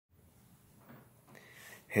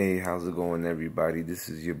Hey, how's it going, everybody? This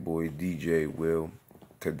is your boy DJ Will.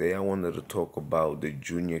 Today I wanted to talk about the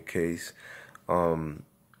Junior case.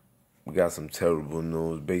 We got some terrible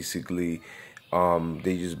news. Basically,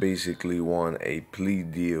 they just basically won a plea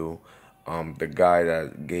deal. The guy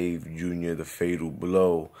that gave Junior the fatal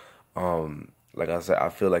blow, like I said, I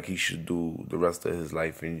feel like he should do the rest of his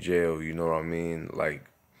life in jail. You know what I mean? Like,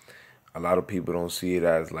 a lot of people don't see it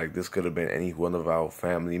as like this could have been any one of our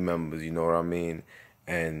family members, you know what I mean?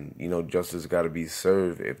 And, justice got to be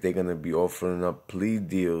served. If they're going to be offering up plea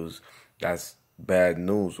deals, that's bad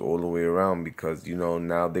news all the way around because,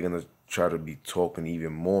 now they're going to try to be talking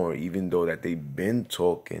even more, even though that they've been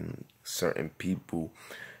talking, certain people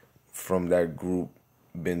from that group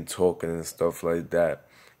been talking and stuff like that.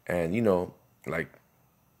 And, like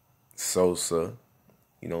Sosa,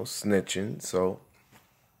 snitching. So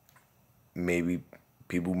maybe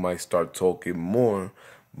people might start talking more,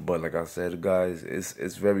 but like I said, guys,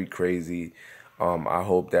 it's very crazy. I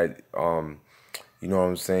hope that you know what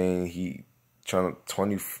I'm saying, he trying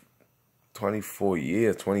to 24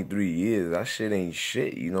 years, 23 years, that shit ain't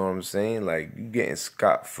shit, you know what I'm saying? Like, you getting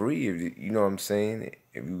scot-free, if you know what I'm saying,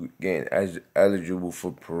 if you getting eligible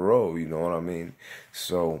for parole, you know what I mean?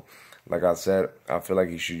 So, like I said, I feel like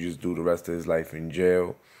he should just do the rest of his life in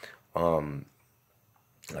jail.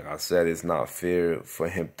 Like I said, it's not fair for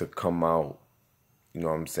him to come out, you know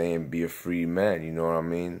what I'm saying, be a free man, you know what I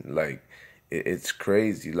mean? Like, it's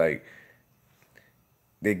crazy. Like,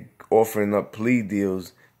 they offering up plea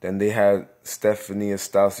deals. Then they had Stephanie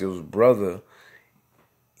Estasio's brother.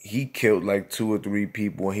 He killed like 2 or 3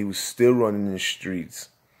 people and he was still running the streets.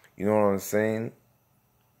 You know what I'm saying?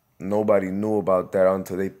 Nobody knew about that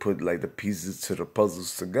until they put like the pieces to the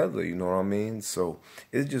puzzles together, you know what I mean? So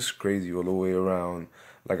it's just crazy all the way around.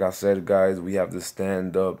 Like I said, guys, we have to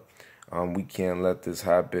stand up. We can't let this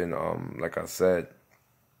happen. Like I said,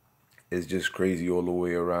 it's just crazy all the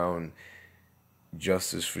way around.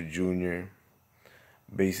 Justice for Junior.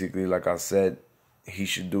 Basically, like I said, he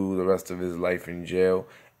should do the rest of his life in jail.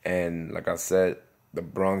 And like I said, the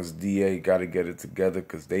Bronx DA got to get it together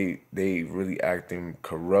because they really acting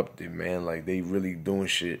corrupted, man. Like, they really doing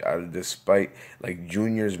shit out of despite. Like,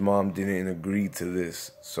 Junior's mom didn't agree to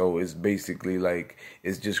this. So it's basically like,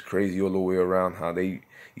 it's just crazy all the way around how they,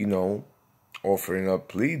 offering up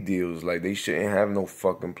plea deals. Like, they shouldn't have no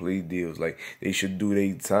fucking plea deals. Like, they should do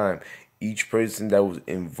their time. Each person that was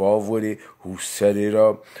involved with it, who set it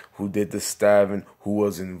up, who did the stabbing, who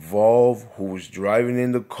was involved, who was driving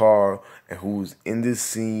in the car, and who was in the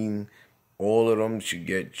scene, all of them should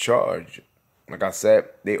get charged. Like I said,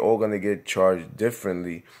 they all gonna get charged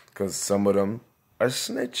differently because some of them are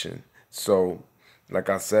snitching. So, like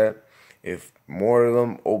I said, if more of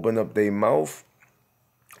them open up their mouth,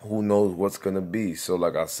 who knows what's gonna be. So,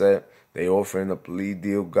 like I said, they offering a plea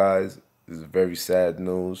deal, guys. This is very sad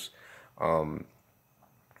news.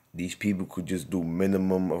 These people could just do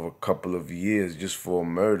minimum of a couple of years just for a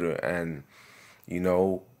murder, and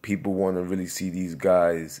people want to really see these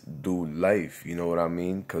guys do life, you know what I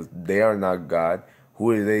mean? Because they are not God. Who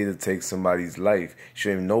are they to take somebody's life?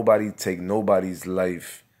 Shouldn't nobody take nobody's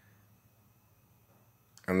life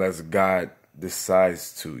unless God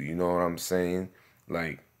decides to, you know what I'm saying?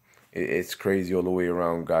 Like, it's crazy all the way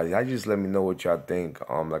around, guys. Y'all just let me know what y'all think.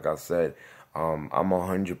 Like I said, I'm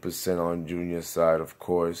 100% on Junior's side, of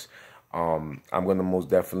course. I'm most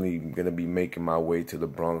definitely gonna be making my way to the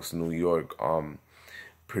Bronx, New York,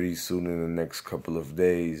 pretty soon in the next couple of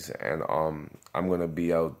days, and I'm gonna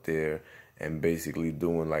be out there and basically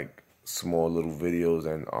doing like small little videos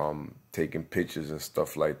and taking pictures and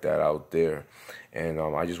stuff like that out there. And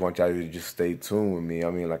I just want y'all to just stay tuned with me. I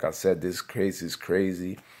mean, like I said, this case is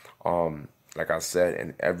crazy. Like I said,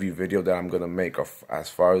 in every video that I'm going to make as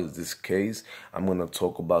far as this case, I'm going to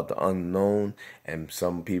talk about the unknown, and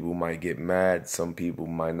some people might get mad. Some people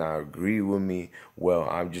might not agree with me. Well,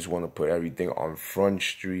 I just want to put everything on Front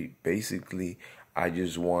Street. Basically, I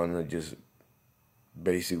just want to just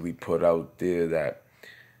basically put out there that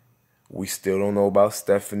we still don't know about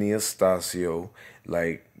Stephanie Estasio.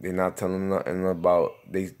 Like, they're not telling nothing about,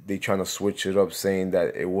 they trying to switch it up, saying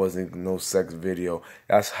that it wasn't no sex video.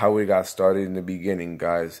 That's how it got started in the beginning,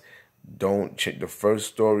 guys. Don't check. The first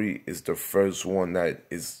story is the first one that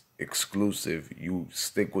is exclusive. You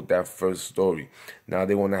stick with that first story. Now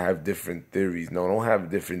they want to have different theories. No, don't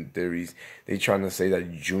have different theories. They trying to say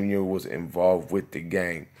that Junior was involved with the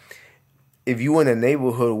gang. If you in a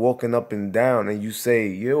neighborhood walking up and down and you say,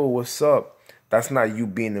 yo, what's up? That's not you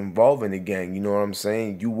being involved in the gang, you know what I'm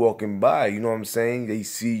saying? You walking by, you know what I'm saying? They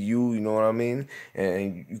see you, you know what I mean?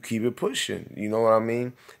 And you keep it pushing, you know what I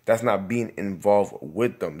mean? That's not being involved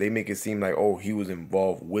with them. They make it seem like, oh, he was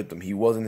involved with them. He wasn't